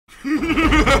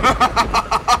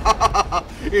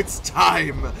It's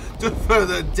time to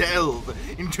further delve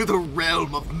into the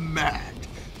realm of mad,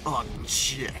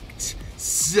 unchecked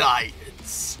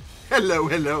science. Hello,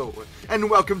 hello, and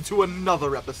welcome to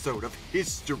another episode of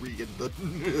History in the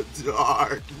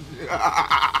Dark.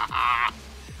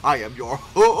 I am your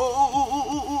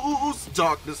host,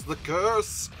 Darkness the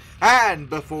Curse. And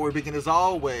before we begin, as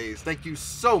always, thank you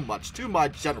so much to my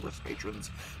generous patrons,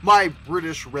 my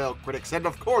British rail critics, and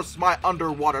of course my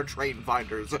underwater train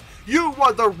finders. You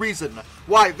are the reason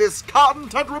why this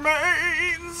content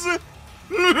remains!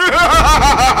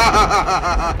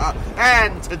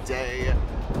 And today,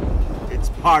 it's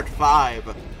part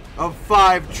 5 of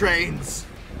 5 trains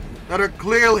that are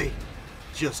clearly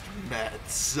just mad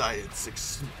science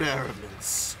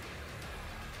experiments.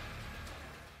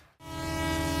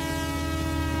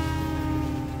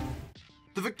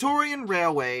 The Victorian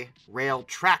Railway rail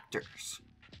tractors.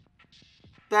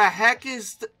 The heck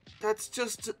is that's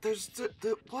just,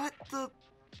 what the?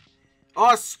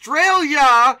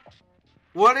 Australia!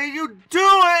 What are you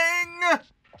doing?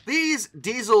 These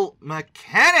diesel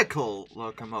mechanical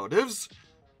locomotives,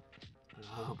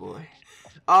 oh boy,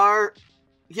 are,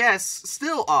 yes,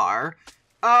 still are,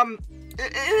 an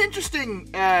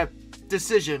interesting,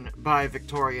 decision by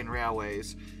Victorian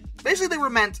Railways. Basically, they were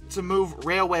meant to move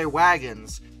railway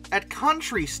wagons at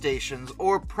country stations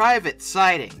or private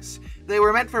sidings. They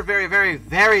were meant for very, very,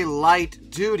 very light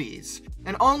duties,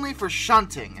 and only for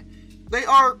shunting. They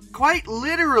are quite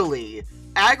literally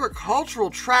agricultural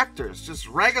tractors, just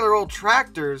regular old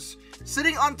tractors,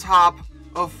 sitting on top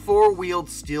of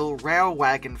four-wheeled steel rail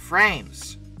wagon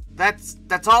frames.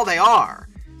 That's all they are.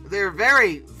 They're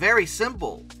very, very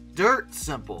simple. Dirt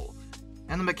simple.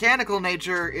 And the mechanical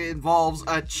nature involves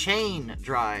a chain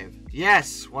drive.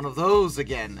 Yes, one of those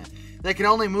again. They can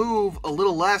only move a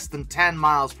little less than 10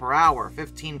 miles per hour,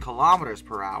 15 kilometers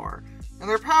per hour. And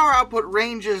their power output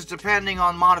ranges depending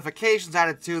on modifications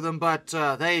added to them, but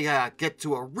they get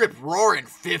to a rip-roaring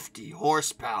 50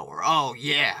 horsepower. Oh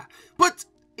yeah. But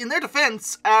in their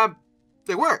defense,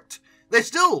 they worked. They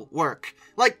still work.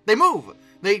 Like, they move.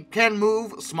 They can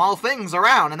move small things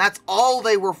around, and that's all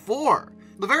they were for.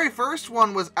 The very first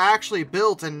one was actually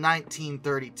built in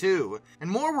 1932, and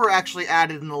more were actually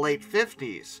added in the late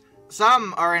 50s.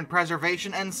 Some are in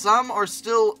preservation, and some are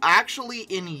still actually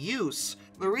in use.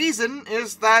 The reason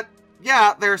is that,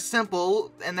 yeah, they're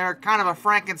simple, and they're kind of a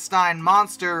Frankenstein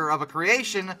monster of a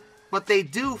creation, but they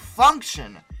do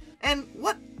function. And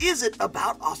what is it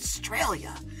about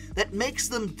Australia that makes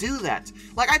them do that?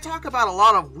 Like, I talk about a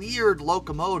lot of weird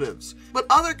locomotives, but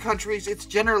other countries, it's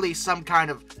generally some kind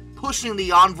of pushing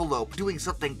the envelope, doing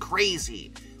something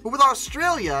crazy. But with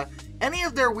Australia, any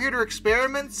of their weirder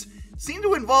experiments seem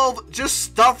to involve just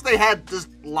stuff they had just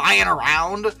lying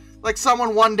around. Like,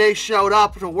 someone one day showed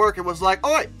up to work and was like,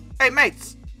 "Oi, hey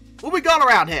mates, what we got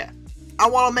around here? I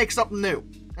want to make something new."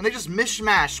 And they just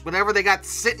mishmash whatever they got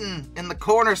sitting in the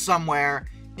corner somewhere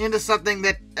into something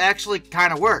that actually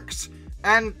kind of works.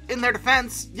 And in their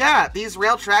defense, yeah, these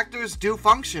rail tractors do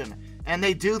function, and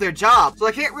they do their job. So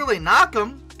I can't really knock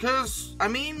them, because, I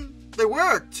mean, they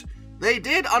worked. They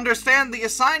did understand the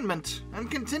assignment, and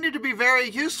continue to be very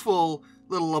useful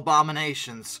little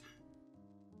abominations.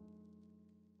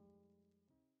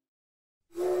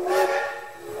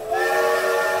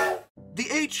 The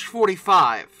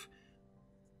H-45,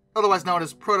 otherwise known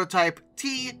as prototype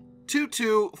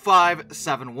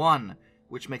T22571,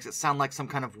 which makes it sound like some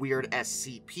kind of weird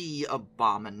SCP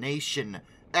abomination.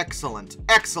 Excellent,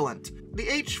 excellent. The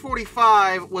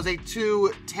H-45 was a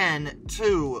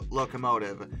 210-2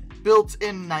 locomotive, built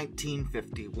in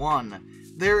 1951.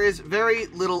 There is very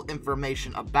little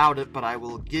information about it, but I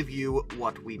will give you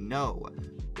what we know.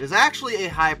 It is actually a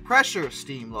high-pressure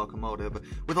steam locomotive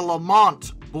with a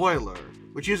Lamont boiler,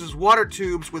 which uses water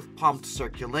tubes with pumped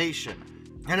circulation,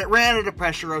 and it ran at a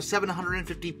pressure of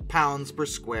 750 pounds per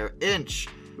square inch.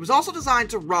 It was also designed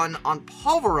to run on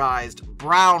pulverized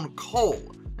brown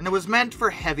coal, and it was meant for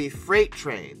heavy freight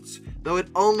trains, though it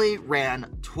only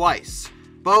ran twice.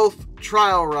 Both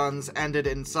trial runs ended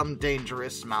in some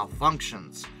dangerous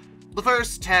malfunctions. The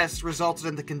first test resulted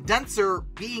in the condenser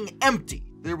being empty.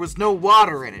 There was no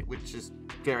water in it, which is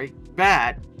very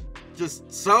bad.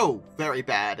 Just so very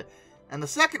bad. And the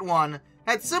second one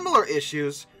had similar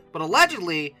issues, but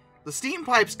allegedly, the steam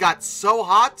pipes got so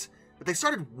hot that they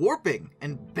started warping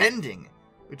and bending,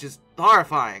 which is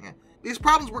horrifying. These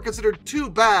problems were considered too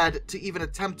bad to even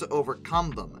attempt to overcome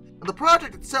them, and the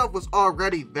project itself was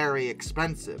already very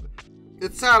expensive.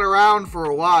 It sat around for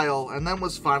a while, and then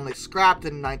was finally scrapped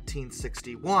in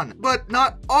 1961. But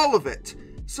not all of it.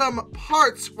 Some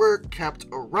parts were kept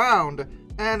around,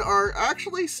 and are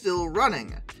actually still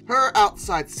running. Her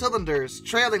outside cylinders,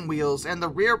 trailing wheels, and the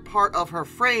rear part of her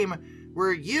frame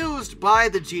were used by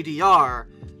the GDR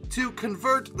to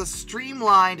convert the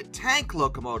streamlined tank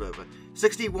locomotive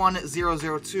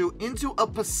 61002 into a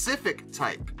Pacific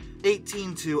type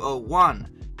 18201.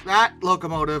 That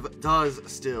locomotive does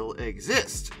still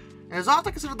exist, and is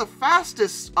often considered the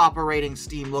fastest operating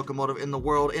steam locomotive in the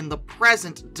world in the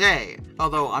present day,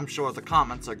 although I'm sure the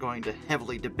comments are going to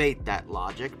heavily debate that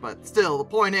logic, but still, the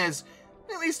point is,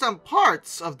 at least some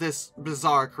parts of this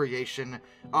bizarre creation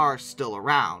are still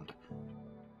around.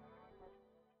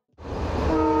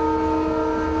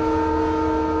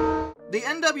 The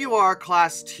NWR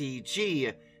Class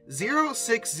TG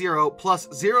 060 plus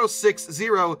 060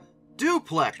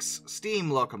 duplex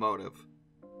steam locomotive.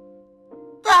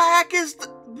 The heck is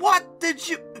what did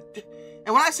you...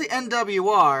 And when I say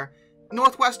NWR,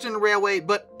 Northwestern Railway,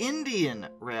 but Indian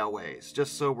Railways,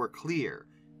 just so we're clear.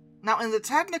 Now, in the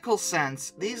technical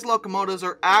sense, these locomotives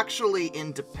are actually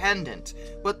independent,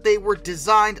 but they were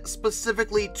designed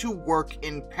specifically to work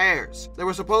in pairs. They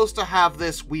were supposed to have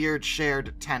this weird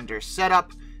shared tender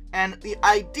setup, and the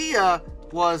idea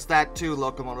was that two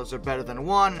locomotives are better than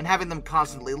one, and having them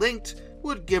constantly linked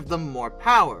would give them more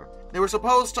power. They were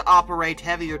supposed to operate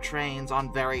heavier trains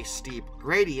on very steep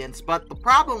gradients, but the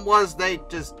problem was they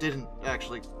just didn't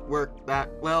actually work that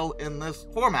well in this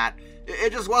format.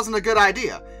 It just wasn't a good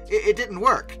idea. It didn't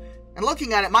work. And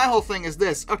looking at it, my whole thing is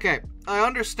this. Okay, I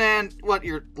understand what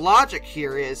your logic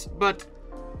here is, but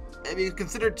have you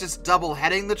considered just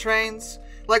double-heading the trains?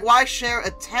 Like, why share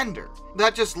a tender?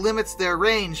 That just limits their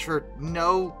range for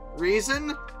no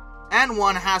reason? And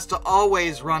one has to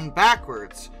always run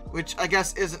backwards, which I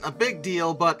guess isn't a big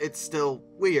deal, but it's still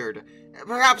weird.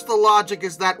 Perhaps the logic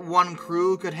is that one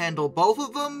crew could handle both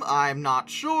of them? I'm not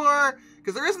sure,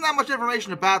 because there isn't that much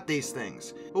information about these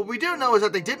things. What we do know is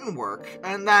that they didn't work,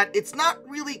 and that it's not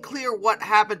really clear what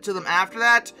happened to them after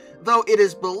that, though it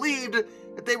is believed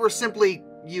that they were simply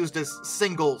used as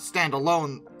single,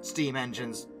 standalone steam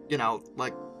engines, you know,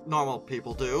 like normal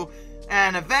people do,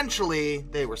 and eventually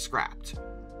they were scrapped.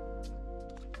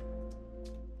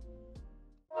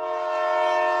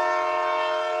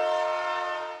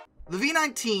 The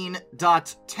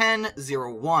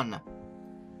V19.1001.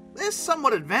 This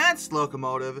somewhat advanced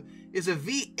locomotive is a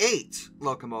V8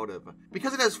 locomotive,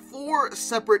 because it has 4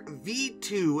 separate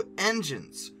V2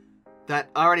 engines. That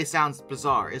already sounds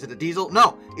bizarre. Is it a diesel?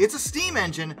 No, it's a steam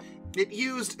engine. It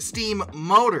used steam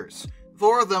motors.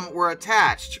 4 of them were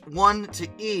attached, 1 to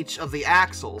each of the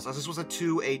axles, as this was a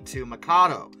 282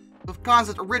 Mikado. The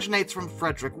concept originates from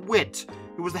Frederick Witt,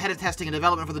 who was the head of testing and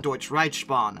development for the Deutsche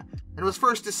Reichsbahn. It was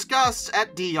first discussed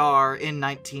at DR in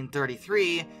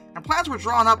 1933, and plans were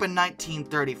drawn up in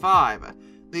 1935.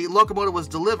 The locomotive was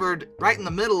delivered right in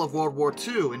the middle of World War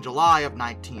II in July of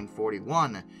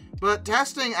 1941, but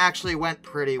testing actually went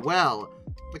pretty well.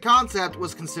 The concept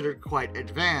was considered quite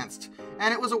advanced,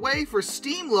 and it was a way for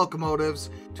steam locomotives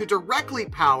to directly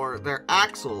power their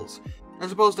axles.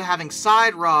 As opposed to having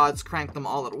side rods crank them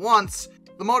all at once,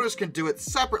 the motors can do it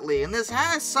separately, and this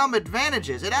has some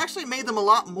advantages. It actually made them a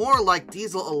lot more like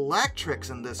diesel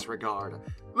electrics in this regard.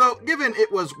 Though, given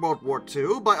it was World War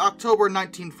II, by October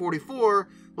 1944,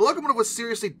 the locomotive was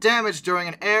seriously damaged during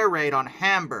an air raid on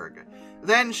Hamburg.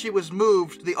 Then she was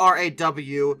moved to the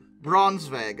RAW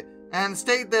Braunschweig, and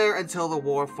stayed there until the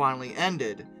war finally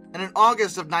ended. And in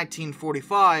August of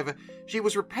 1945, she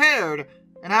was repaired,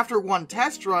 and after one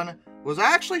test run, was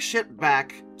actually shipped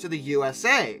back to the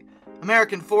USA.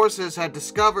 American forces had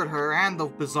discovered her and the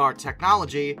bizarre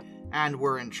technology, and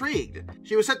were intrigued.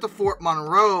 She was sent to Fort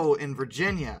Monroe in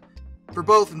Virginia, for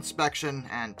both inspection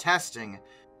and testing,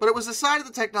 but it was decided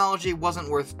the technology wasn't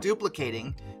worth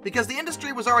duplicating, because the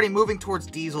industry was already moving towards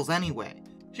diesels anyway.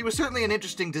 She was certainly an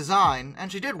interesting design,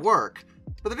 and she did work,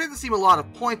 but there didn't seem a lot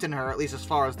of point in her, at least as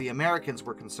far as the Americans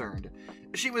were concerned.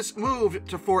 She was moved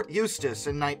to Fort Eustis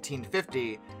in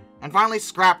 1950, and finally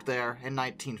scrapped there in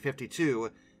 1952,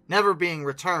 never being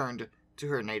returned to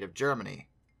her native Germany.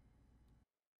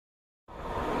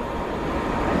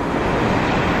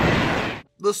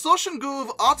 The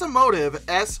Soshanguve Automotive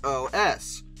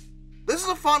S.O.S. This is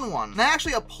a fun one, and I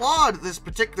actually applaud this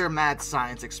particular mad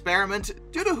science experiment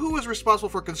due to who was responsible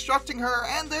for constructing her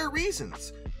and their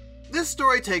reasons. This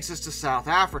story takes us to South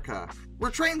Africa,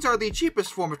 where trains are the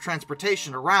cheapest form of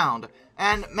transportation around,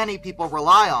 and many people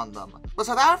rely on them. But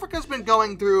South Africa's been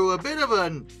going through a bit of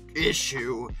an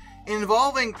issue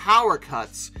involving power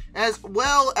cuts, as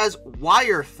well as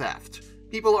wire theft.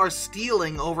 People are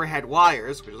stealing overhead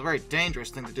wires, which is a very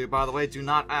dangerous thing to do, by the way. Do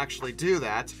not actually do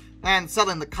that. And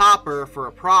selling the copper for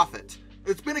a profit.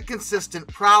 It's been a consistent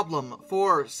problem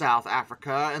for South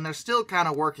Africa, and they're still kind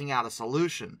of working out a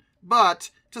solution. But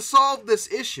to solve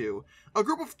this issue, a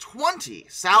group of 20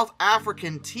 South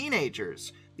African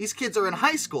teenagers, these kids are in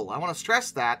high school, I want to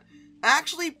stress that,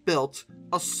 actually built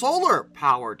a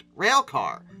solar-powered rail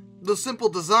car. The simple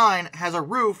design has a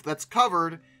roof that's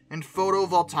covered in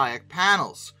photovoltaic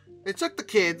panels. It took the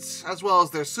kids, as well as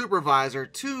their supervisor,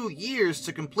 2 years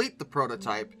to complete the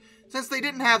prototype, since they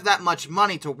didn't have that much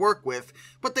money to work with,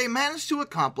 but they managed to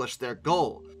accomplish their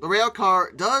goal. The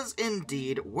railcar does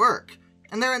indeed work,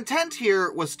 and their intent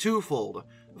here was twofold.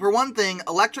 For one thing,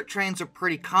 electric trains are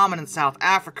pretty common in South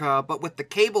Africa, but with the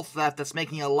cable theft that's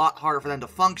making it a lot harder for them to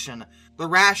function, the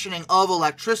rationing of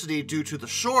electricity due to the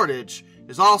shortage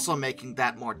is also making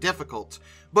that more difficult.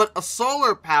 But a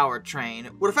solar-powered train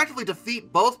would effectively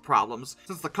defeat both problems,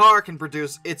 since the car can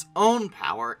produce its own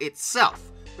power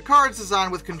itself. The car is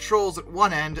designed with controls at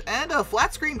one end and a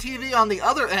flat-screen TV on the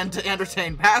other end to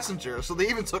entertain passengers, so they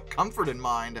even took comfort in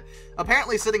mind.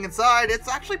 Apparently sitting inside, it's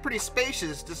actually pretty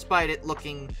spacious despite it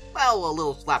looking, well, a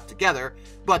little slapped together.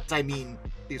 But, I mean,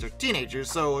 these are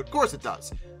teenagers, so of course it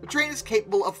does. The train is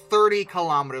capable of 30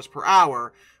 kilometers per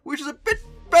hour, which is a bit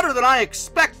better than I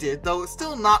expected, though it's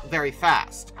still not very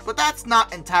fast. But that's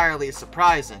not entirely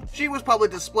surprising. She was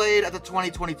publicly displayed at the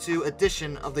 2022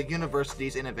 edition of the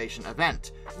university's innovation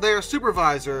event. Their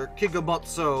supervisor,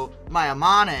 Kigomotso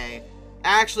Mayamane,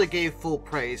 actually gave full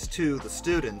praise to the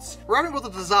students for having both the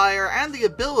desire and the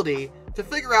ability to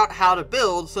figure out how to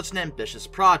build such an ambitious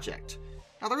project.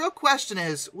 Now the real question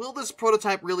is, will this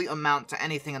prototype really amount to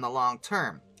anything in the long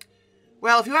term?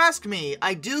 Well, if you ask me,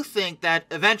 I do think that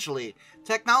eventually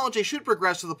technology should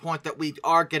progress to the point that we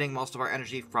are getting most of our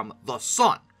energy from the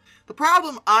sun. The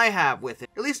problem I have with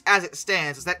it, at least as it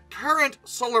stands, is that current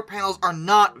solar panels are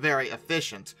not very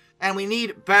efficient, and we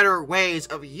need better ways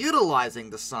of utilizing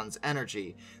the sun's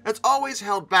energy. That's always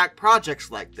held back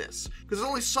projects like this, because there's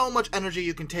only so much energy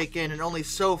you can take in and only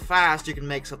so fast you can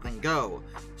make something go.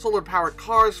 Solar-powered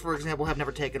cars, for example, have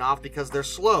never taken off because they're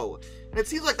slow, and it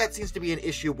seems like that seems to be an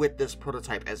issue with this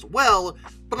prototype as well,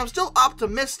 but I'm still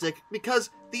optimistic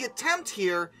because the attempt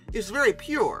here is very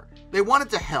pure. They wanted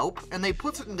to help, and they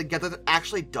put something together that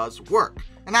actually does work.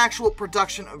 An actual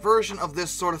production version of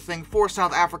this sort of thing for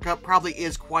South Africa probably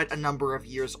is quite a number of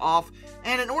years off,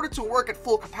 and in order to work at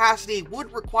full capacity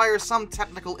would require some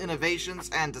technical innovations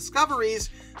and discoveries,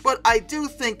 but I do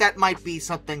think that might be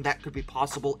something that could be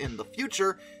possible in the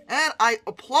future, and I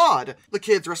applaud the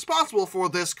kids responsible for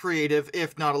this creative,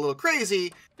 if not a little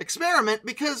crazy, experiment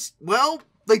because, well,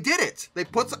 they did it. They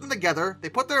put something together, they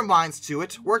put their minds to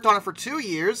it, worked on it for 2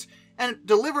 years, and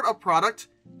delivered a product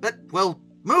that, well,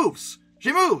 moves.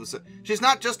 She moves. She's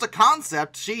not just a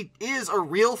concept, she is a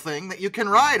real thing that you can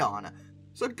ride on.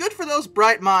 So good for those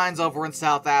bright minds over in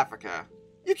South Africa.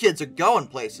 You kids are going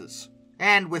places.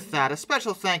 And with that, a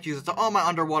special thank you to all my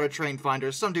underwater train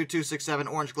finders,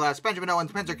 Sundude267, Orange Glass, Benjamin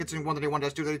Owens, Spencer Kitson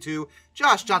 131-232,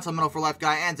 Josh Johnson, Mental for Life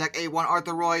Guy, Anzac A1,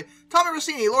 Arthur Roy, Tommy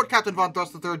Rossini, Lord Captain Von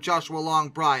Thrust III, Joshua Long,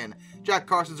 Brian, Jack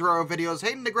Carson, Zerero Videos,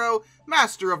 Hayden Negro,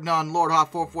 Master of None, Lord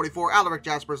Hoff 444, Alaric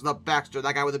Jaspers, The Baxter,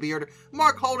 that guy with a beard,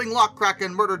 Mark Holding, Lock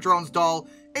Kraken, Murder Drones Doll,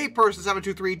 A-Person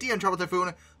 723, DN Trouble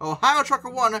Typhoon, Ohio Trucker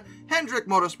 1, Hendrick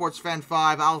Motorsports Fan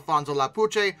 5, Alfonso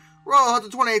Lapuche, Royal Hunter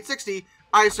 2860,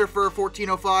 Isurfer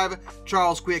 1405,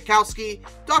 Charles Kwiatkowski,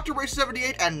 Dr. Ray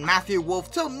 78, and Matthew Wolf.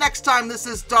 Till next time, this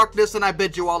is Darkness, and I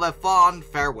bid you all a fond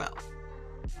farewell.